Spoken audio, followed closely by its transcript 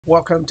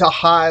Welcome to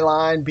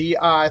Highline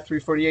BI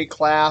 348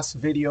 class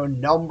video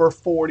number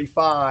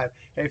 45.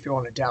 Hey, if you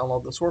want to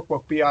download this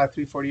workbook, BI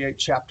 348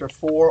 chapter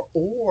 4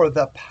 or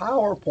the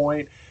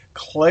PowerPoint,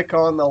 click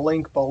on the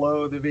link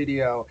below the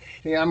video.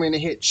 Okay, I'm going to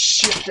hit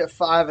Shift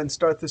F5 and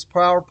start this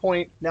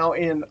PowerPoint. Now,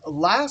 in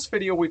last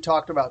video, we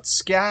talked about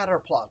scatter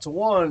plots,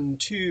 1,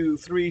 2,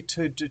 3,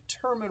 to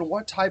determine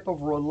what type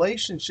of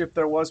relationship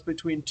there was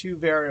between two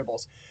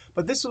variables.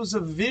 But this was a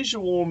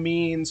visual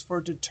means for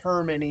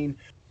determining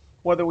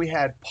whether we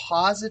had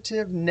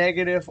positive,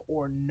 negative,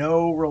 or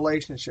no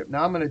relationship.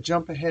 Now I'm going to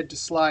jump ahead to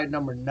slide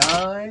number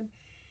 9.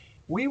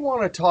 We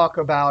want to talk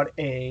about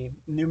a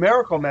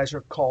numerical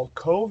measure called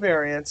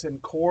covariance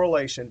and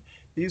correlation.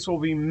 These will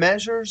be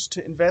measures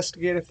to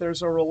investigate if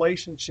there's a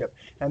relationship.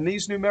 And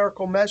these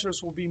numerical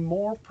measures will be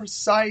more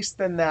precise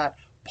than that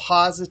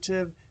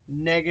positive,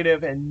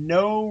 negative, and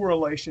no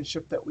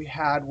relationship that we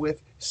had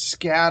with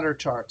scatter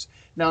charts.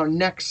 Now,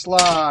 next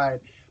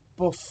slide.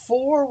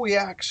 Before we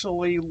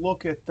actually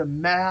look at the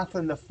math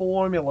and the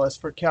formulas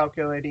for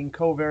calculating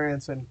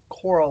covariance and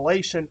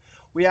correlation,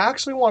 we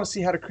actually want to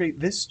see how to create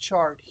this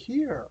chart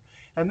here.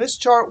 And this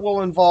chart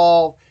will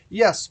involve,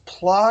 yes,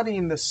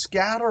 plotting the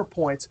scatter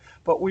points,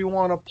 but we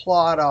want to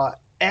plot a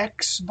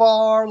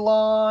Xbar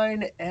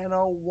line and a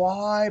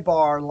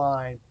Ybar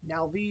line.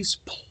 Now, these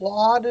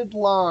plotted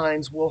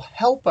lines will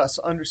help us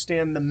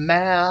understand the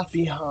math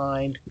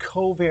behind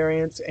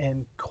covariance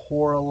and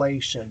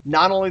correlation.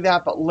 Not only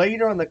that, but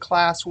later in the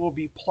class, we'll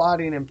be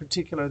plotting in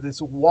particular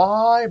this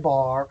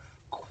Ybar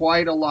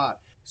quite a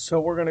lot. So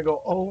we're going to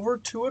go over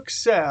to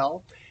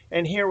Excel,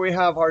 and here we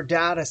have our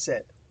data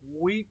set.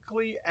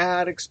 Weekly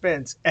ad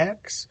expense,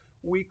 X.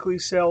 Weekly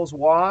sales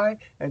Y,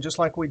 and just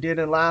like we did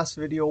in last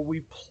video,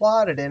 we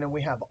plotted in, and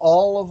we have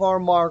all of our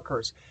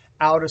markers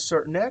out a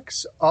certain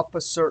X, up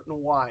a certain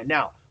Y.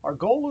 Now, our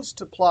goal is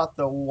to plot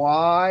the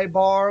Y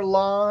bar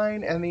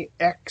line and the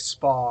X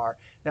bar.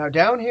 Now,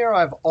 down here,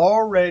 I've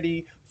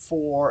already,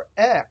 for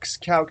X,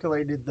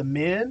 calculated the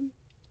min,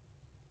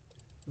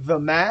 the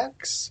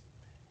max,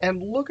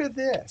 and look at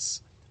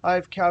this.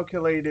 I've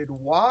calculated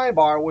Y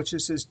bar, which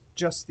is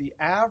just the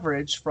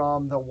average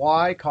from the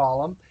Y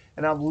column,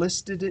 and I've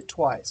listed it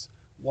twice.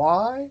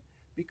 Why?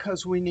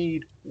 Because we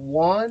need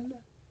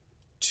 1,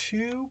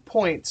 2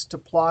 points to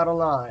plot a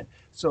line.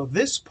 So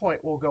this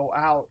point will go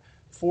out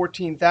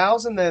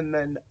 14,000 and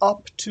then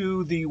up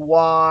to the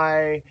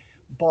Y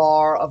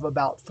bar of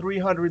about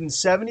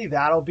 370.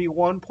 That'll be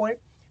 1 point.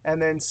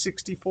 And then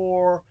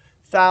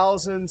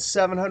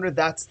 64,700,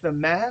 that's the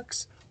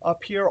max.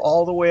 Up here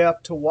all the way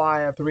up to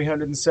Y of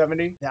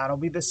 370. That'll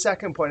be the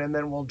second point, and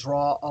then we'll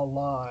draw a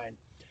line.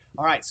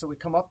 All right, so we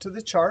come up to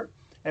the chart,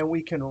 and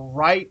we can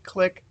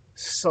right-click,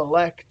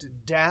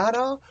 select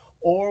data,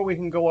 or we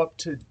can go up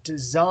to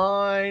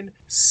design,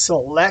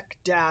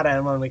 select data.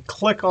 And when we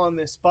click on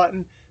this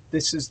button,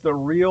 this is the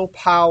real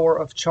power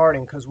of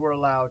charting, because we're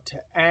allowed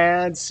to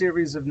add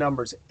series of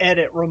numbers,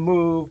 edit,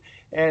 remove,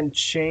 and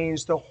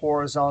change the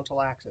horizontal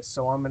axis.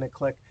 So I'm going to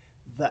click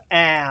the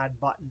add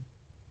button.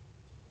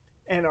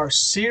 And our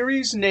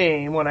series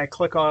name, when I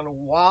click on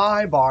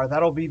Y bar,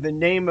 that'll be the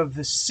name of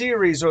the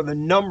series or the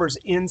numbers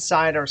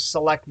inside our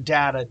select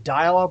data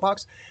dialog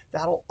box.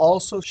 That'll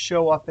also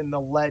show up in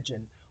the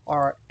legend.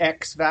 Our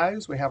X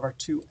values, we have our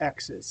 2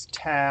 X's,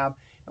 tab.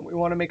 And we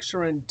want to make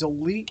sure and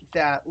delete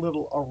that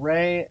little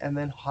array and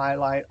then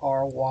highlight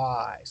our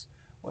Y's.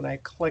 When I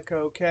click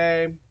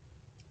OK,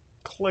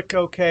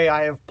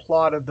 I have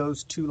plotted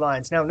those 2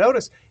 lines. Now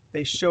notice,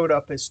 they showed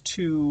up as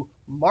 2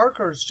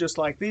 markers just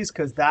like these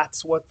because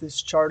that's what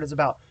this chart is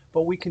about.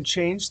 But we can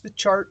change the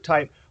chart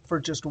type for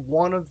just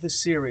one of the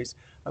series.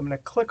 I'm going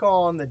to click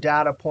on the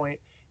data point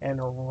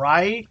and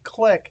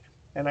right-click,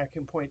 and I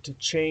can point to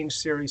change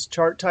series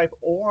chart type,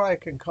 or I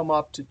can come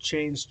up to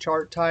change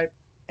chart type.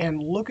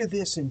 And look at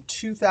this in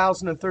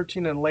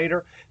 2013 and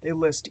later. They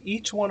list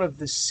each one of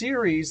the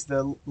series,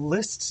 the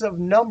lists of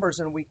numbers,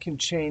 and we can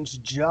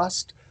change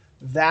just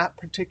that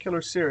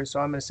particular series. So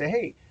I'm going to say,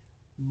 hey,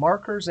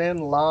 markers and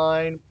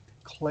line,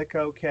 click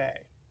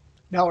OK.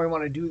 Now we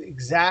want to do the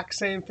exact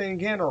same thing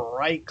again.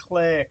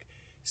 Right-click,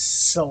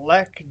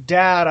 select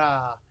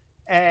data,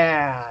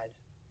 add.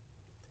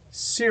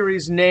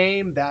 Series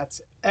name,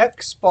 that's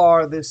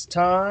Xbar this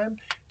time.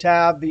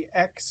 Tab the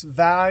X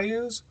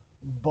values,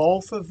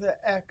 both of the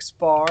X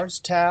bars.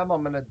 Tab,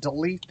 I'm going to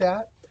delete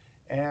that.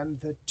 And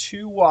the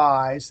 2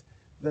 Y's,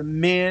 the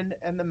min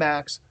and the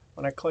max.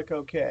 When I click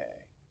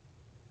OK,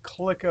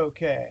 click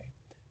OK.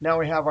 Now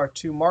we have our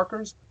 2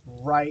 markers.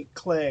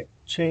 Right-click,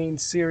 change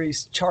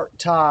series chart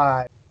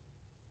type,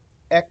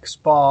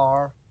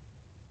 Xbar,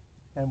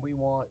 and we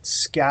want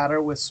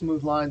scatter with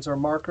smooth lines or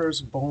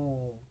markers.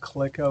 Boom,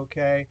 click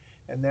OK.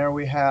 And there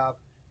we have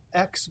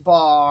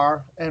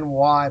Xbar and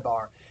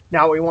Ybar.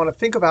 Now we want to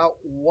think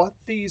about what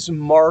these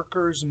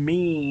markers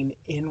mean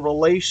in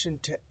relation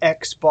to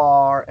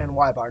Xbar and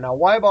Ybar. Now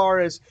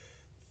Ybar is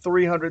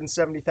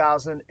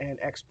 370,000 and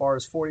X bar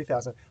is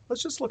 40,000.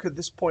 Let's just look at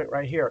this point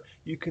right here.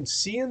 You can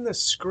see in the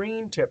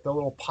screen tip, the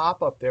little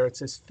pop-up there, it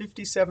says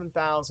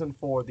 57,000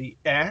 for the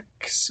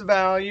X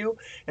value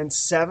and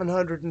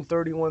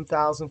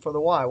 731,000 for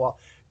the Y. Well,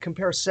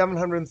 compare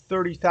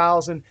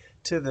 730,000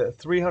 to the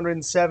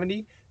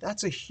 370.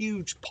 That's a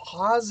huge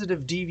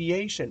positive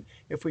deviation.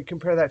 If we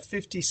compare that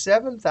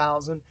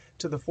 57,000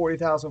 to the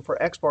 40,000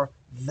 for X bar,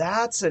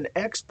 that's an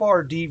X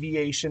bar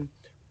deviation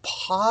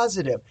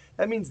positive.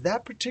 That means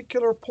that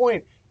particular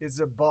point is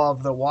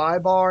above the Y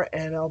bar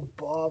and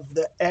above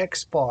the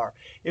X bar.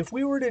 If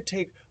we were to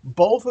take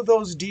both of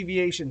those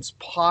deviations,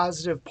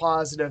 positive,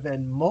 positive,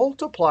 and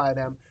multiply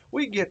them,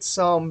 we get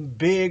some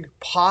big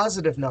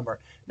positive number.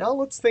 Now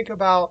let's think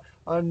about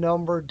a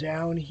number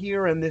down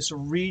here in this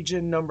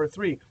region number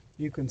 3.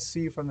 You can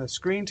see from the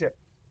screen tip,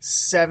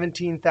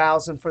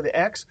 17,000 for the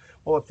X.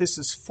 Well, if this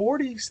is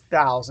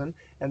 40,000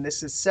 and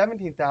this is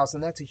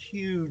 17,000, that's a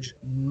huge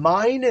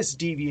minus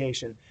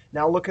deviation.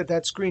 Now look at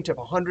that screen tip,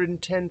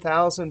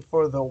 110,000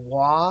 for the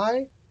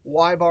Y.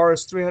 Y bar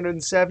is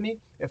 370.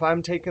 If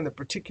I'm taking the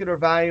particular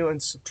value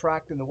and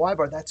subtracting the Y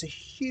bar, that's a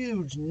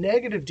huge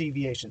negative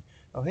deviation.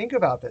 Now think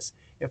about this.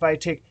 If I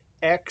take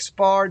X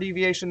bar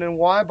deviation and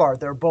Y bar,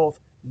 they're both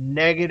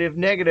negative,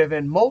 negative,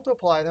 and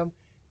multiply them,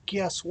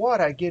 guess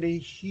what? I get a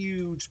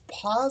huge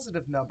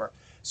positive number.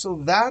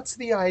 So that's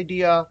the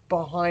idea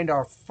behind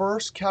our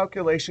first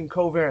calculation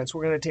covariance.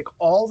 We're going to take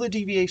all the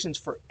deviations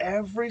for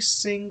every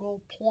single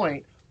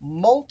point,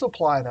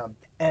 multiply them,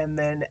 and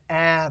then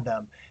add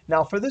them.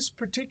 Now for this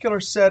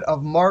particular set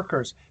of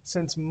markers,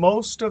 since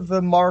most of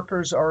the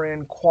markers are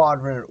in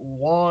quadrant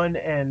 1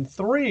 and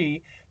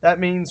 3, that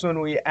means when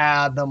we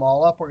add them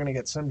all up, we're going to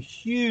get some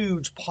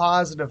huge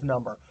positive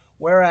number.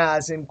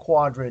 Whereas in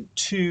quadrant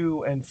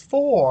 2 and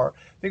 4,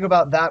 think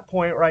about that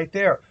point right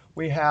there.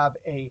 We have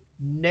a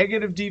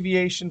negative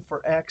deviation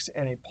for X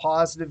and a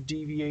positive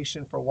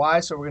deviation for Y.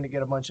 So we're going to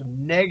get a bunch of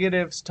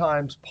negatives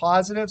times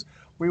positives.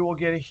 We will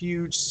get a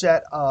huge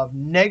set of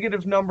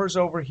negative numbers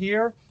over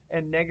here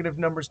and negative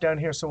numbers down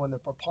here. So when the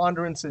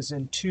preponderance is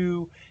in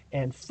 2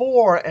 and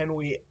 4 and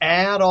we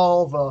add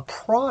all the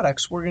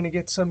products, we're going to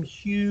get some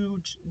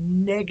huge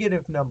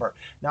negative number.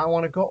 Now I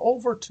want to go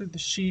over to the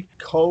sheet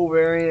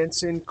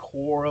covariance and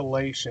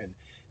correlation.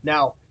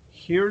 Now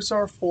here's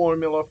our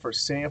formula for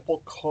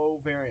sample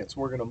covariance.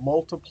 We're going to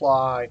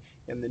multiply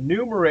in the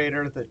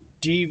numerator the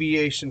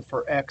deviation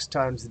for X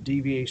times the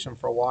deviation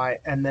for Y,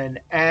 and then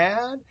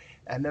add,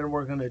 and then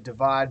we're going to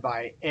divide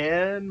by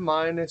n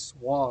minus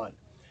 1.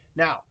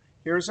 Now,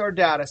 here's our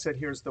data set.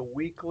 Here's the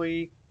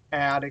weekly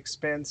ad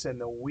expense and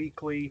the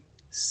weekly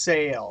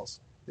sales.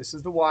 This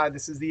is the Y,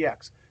 this is the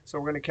X. So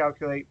we're going to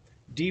calculate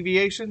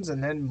deviations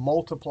and then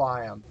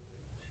multiply them.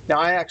 Now,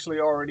 I actually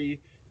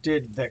already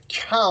did the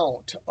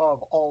count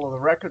of all of the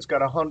records,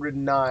 got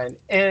 109,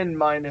 n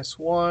minus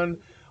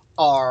 1.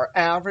 Our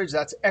average,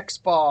 that's X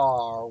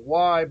bar,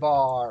 Y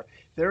bar.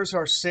 There's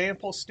our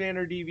sample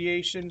standard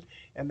deviation,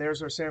 and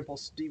there's our sample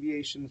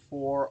deviation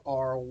for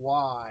our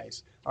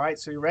Ys. All right,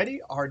 so you ready?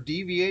 Our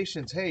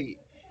deviations, hey,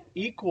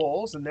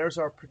 equals, and there's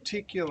our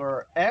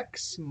particular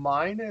X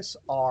minus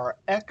our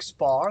X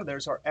bar.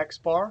 There's our X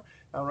bar.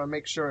 I'm going to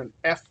make sure an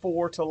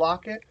F4 to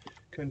lock it,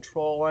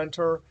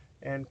 Control-Enter,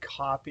 and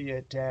copy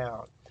it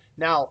down.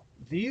 Now,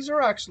 these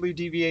are actually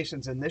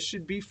deviations, and this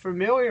should be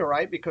familiar,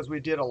 right? Because we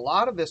did a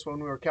lot of this when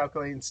we were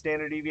calculating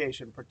standard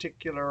deviation,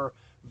 particular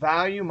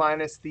value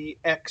minus the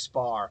X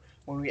bar.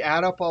 When we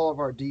add up all of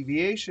our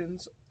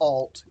deviations,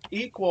 Alt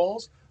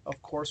equals,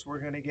 of course, we're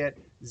going to get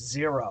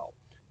 0. All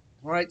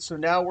right, so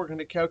now we're going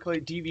to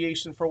calculate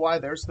deviation for Y.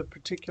 There's the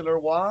particular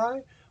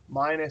Y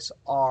minus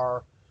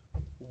our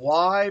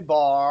Y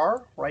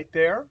bar right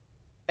there.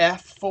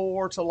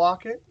 F4 to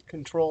lock it,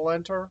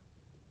 Control-Enter,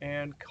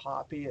 and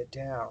copy it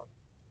down.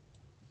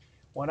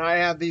 When I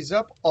add these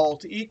up,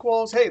 Alt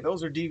equals, hey,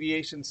 those are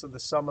deviations, so the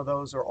sum of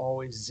those are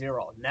always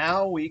 0.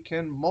 Now we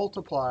can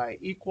multiply.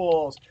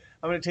 Equals,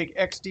 I'm going to take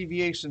X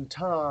deviation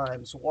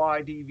times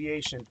Y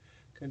deviation,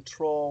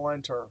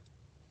 Control-Enter,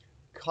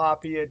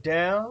 copy it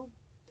down.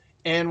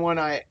 And when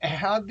I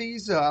add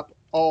these up,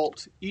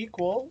 Alt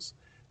equals,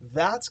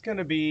 that's going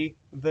to be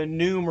the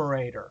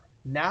numerator.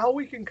 Now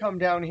we can come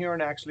down here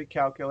and actually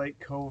calculate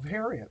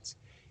covariance.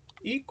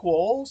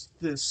 Equals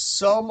the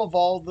sum of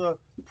all the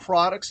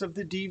products of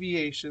the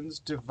deviations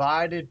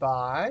divided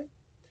by,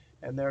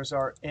 and there's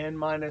our n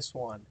minus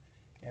 1.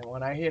 And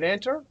when I hit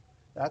Enter,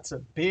 that's a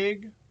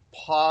big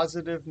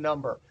positive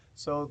number.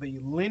 So the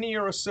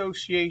linear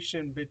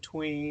association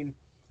between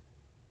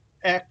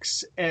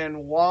X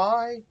and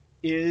Y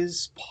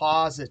is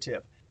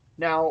positive.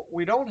 Now,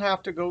 we don't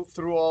have to go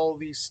through all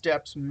these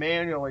steps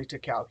manually to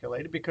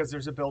calculate it because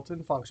there's a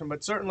built-in function.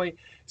 But certainly,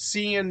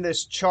 seeing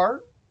this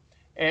chart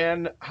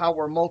and how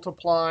we're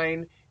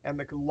multiplying and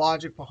the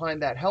logic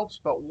behind that helps.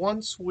 But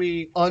once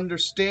we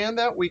understand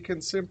that, we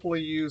can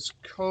simply use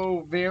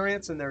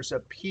covariance. And there's a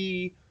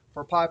P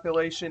for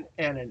population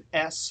and an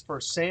S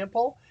for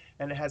sample.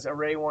 And it has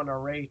array 1,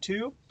 array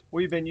 2.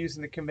 We've been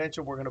using the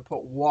convention. We're going to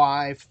put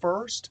Y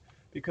first.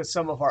 because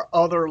some of our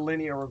other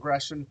linear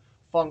regression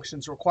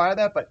functions require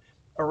that. But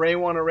array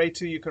 1, array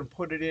 2, you can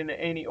put it in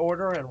any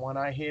order. And when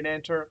I hit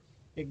enter,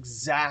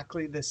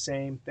 exactly the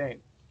same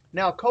thing.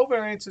 Now,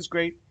 covariance is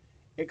great,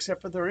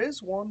 except for there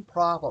is one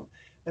problem.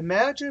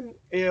 Imagine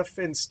if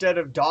instead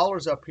of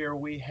dollars up here,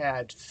 we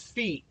had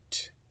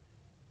feet,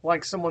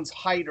 like someone's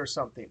height or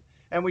something.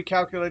 And we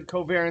calculated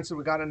covariance and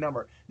we got a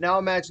number. Now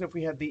imagine if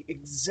we had the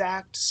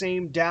exact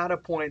same data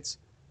points,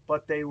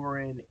 but they were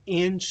in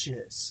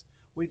inches.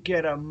 We'd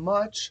get a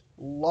much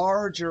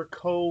larger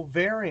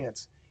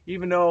covariance,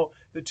 even though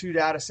the two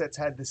data sets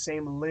had the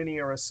same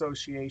linear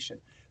association.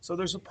 So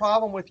there's a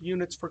problem with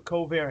units for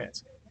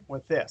covariance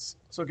with this.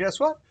 So guess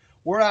what?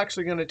 We're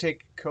actually going to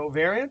take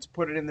covariance,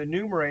 put it in the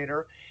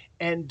numerator,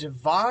 and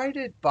divide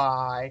it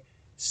by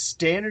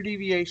standard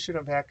deviation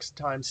of x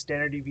times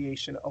standard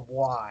deviation of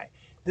y.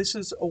 This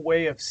is a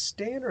way of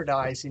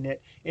standardizing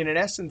it, and in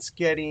essence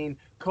getting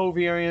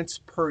covariance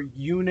per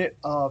unit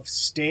of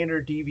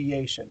standard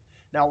deviation.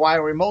 Now, why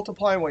are we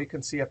multiplying? Well, you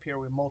can see up here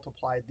we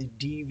multiplied the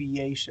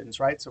deviations,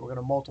 right? So we're going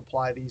to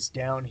multiply these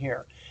down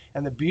here.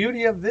 And the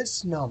beauty of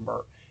this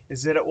number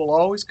is that it will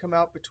always come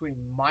out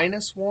between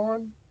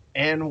 -1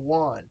 and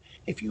 1.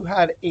 If you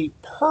had a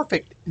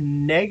perfect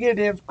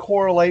negative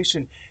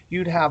correlation,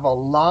 you'd have a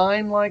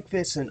line like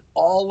this, and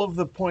all of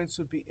the points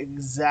would be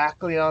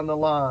exactly on the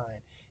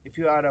line. If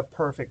you had a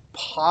perfect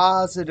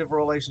positive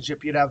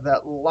relationship, you'd have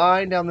that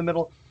line down the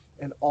middle,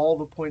 and all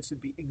the points would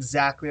be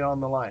exactly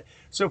on the line.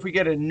 So if we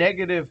get a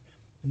negative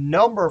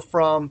number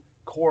from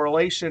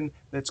correlation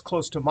that's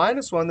close to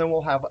 -1, then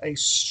we'll have a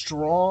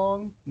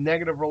strong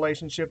negative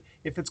relationship.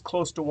 If it's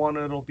close to 1,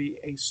 it'll be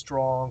a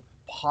strong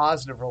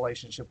positive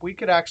relationship. We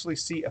could actually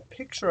see a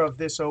picture of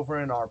this over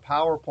in our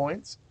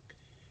PowerPoints.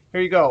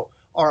 Here you go.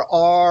 Our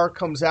R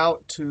comes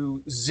out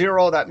to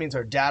 0. That means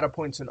our data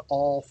points in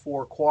all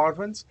 4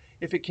 quadrants.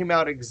 If it came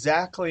out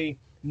exactly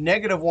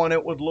 -1,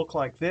 it would look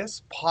like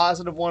this.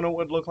 +1, it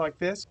would look like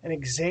this. An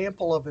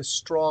example of a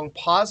strong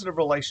positive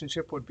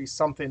relationship would be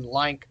something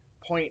like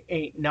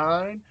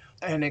 0.89.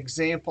 An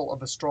example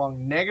of a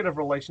strong negative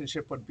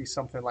relationship would be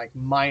something like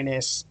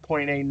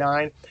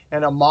 -0.89.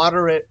 And a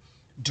moderate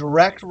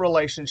direct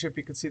relationship,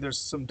 you can see there's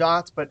some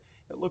dots, but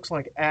it looks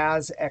like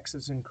as x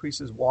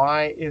increases,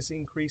 y is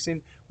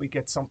increasing. We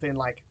get something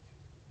like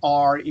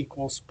r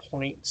equals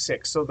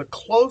 0.6. So the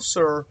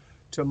closer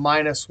to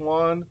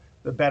 -1,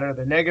 the better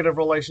the negative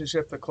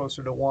relationship. The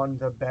closer to 1,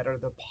 the better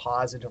the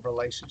positive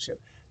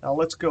relationship. Now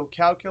let's go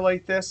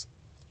calculate this.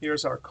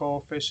 Here's our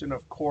coefficient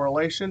of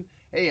correlation.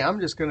 Hey,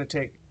 I'm just going to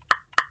take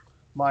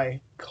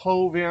my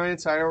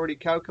covariance I already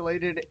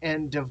calculated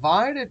and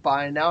divide it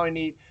by, now I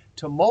need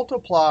to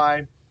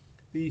multiply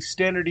the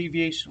standard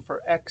deviation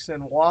for x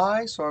and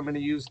y. So I'm going to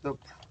use the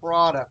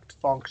product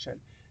function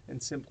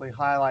and simply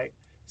highlight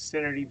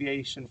standard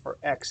deviation for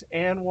x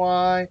and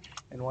y.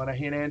 And when I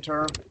hit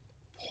enter,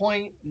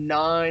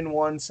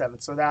 0.917.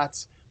 So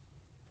that's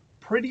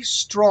pretty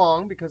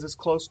strong because it's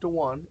close to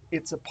 1.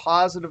 It's a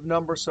positive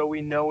number, so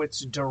we know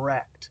it's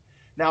direct.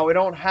 Now, we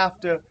don't have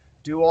to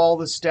do all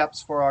the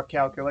steps for our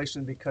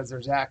calculation because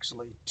there's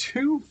actually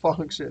 2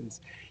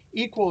 functions.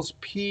 Equals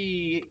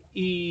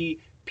PE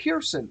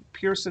Pearson.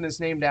 Pearson is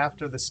named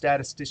after the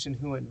statistician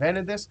who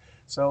invented this.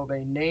 So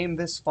they named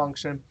this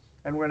function.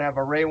 And we're going to have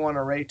array 1,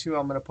 array 2.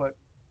 I'm going to put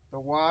the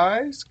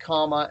y's,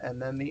 comma,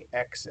 and then the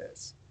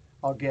x's.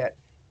 I'll get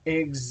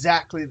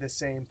exactly the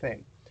same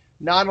thing.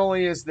 Not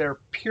only is there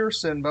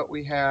Pearson, but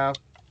we have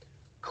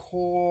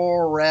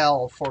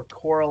CORREL for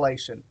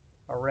correlation.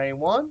 Array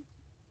 1,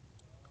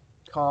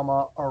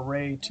 comma,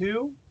 array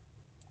 2.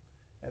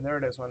 And there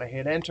it is. When I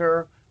hit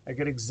enter, I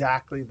get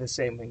exactly the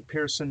same thing,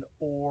 Pearson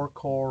or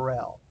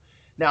CORREL.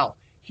 Now,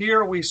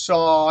 here we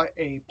saw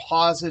a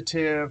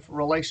positive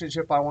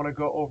relationship. I want to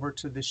go over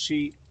to the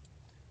sheet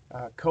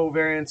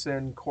covariance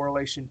and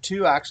correlation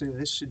 2. Actually,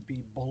 this should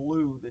be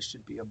blue. This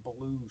should be a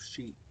blue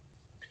sheet.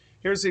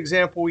 Here's the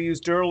example we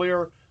used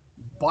earlier.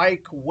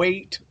 Bike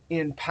weight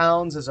in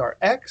pounds as our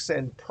x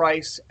and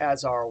price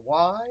as our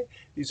y.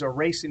 These are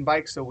racing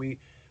bikes. So we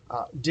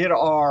did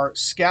our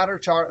scatter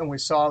chart, and we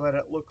saw that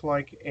it looked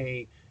like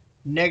a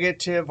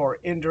negative or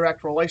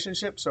indirect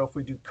relationship. So if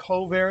we do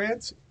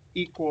covariance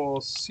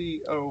equals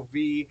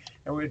COV,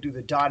 and we do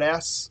the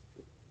 .s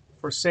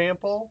for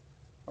sample,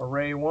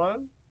 array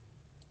 1,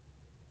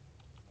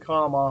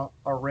 comma,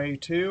 array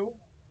 2.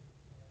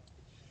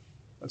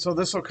 And so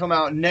this will come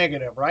out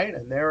negative, right?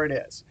 And there it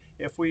is.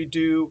 If we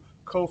do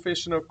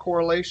coefficient of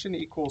correlation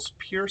equals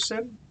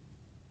Pearson,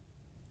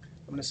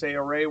 I'm going to say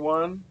array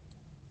 1,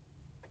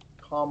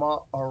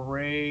 comma,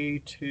 array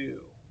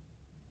 2.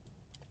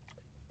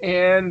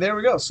 And there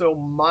we go. So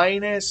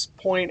minus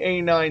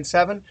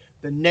 0.897.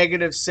 The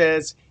negative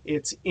says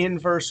it's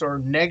inverse or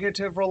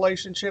negative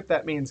relationship.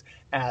 That means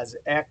as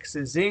x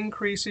is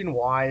increasing,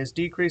 y is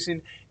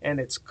decreasing, and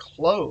it's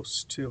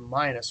close to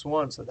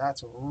 -1. So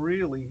that's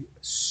really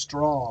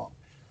strong.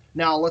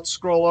 Now let's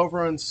scroll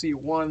over and see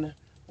one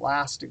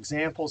last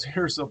example.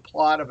 Here's a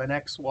plot of an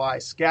XY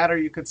scatter.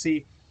 You can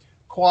see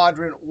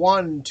quadrant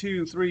 1,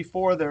 2, 3,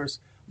 4. There's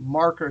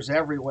markers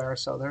everywhere,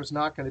 so there's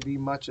not going to be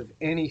much of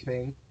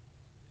anything.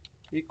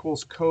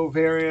 Equals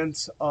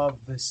covariance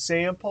of the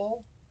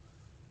sample,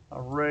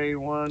 array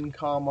 1,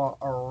 comma,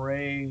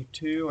 array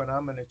 2. And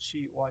I'm going to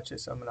cheat. Watch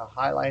this. I'm going to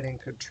highlight and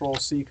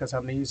Control-C because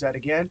I'm going to use that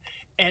again.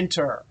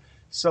 Enter.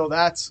 So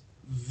that's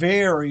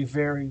very,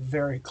 very,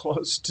 very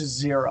close to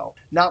 0.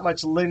 Not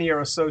much linear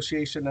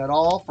association at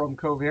all from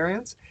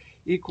covariance.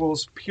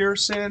 Equals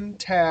Pearson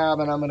tab,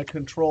 and I'm going to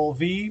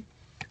Control-V.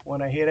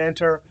 When I hit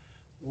Enter,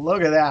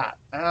 look at that.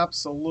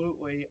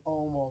 Absolutely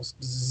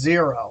almost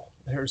 0.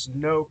 There's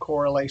no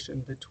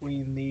correlation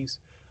between these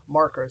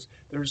markers.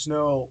 There's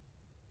no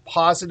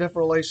positive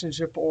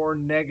relationship or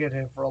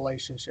negative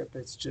relationship.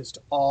 It's just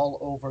all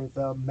over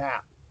the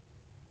map.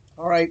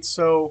 All right,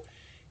 so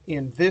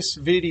in this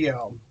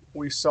video,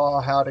 we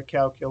saw how to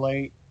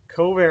calculate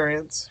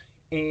covariance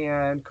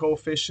and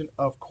coefficient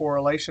of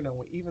correlation, and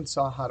we even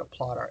saw how to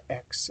plot our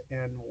x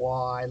and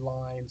y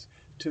lines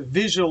to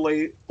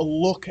visually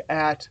look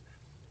at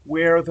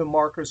where the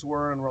markers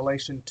were in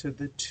relation to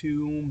the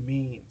two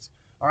means.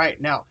 All right,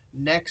 now,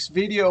 next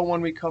video,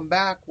 when we come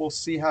back, we'll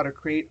see how to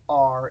create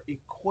our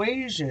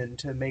equation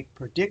to make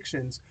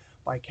predictions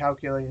by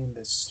calculating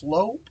the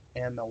slope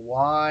and the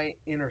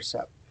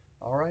y-intercept.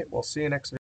 All right, we'll see you next video.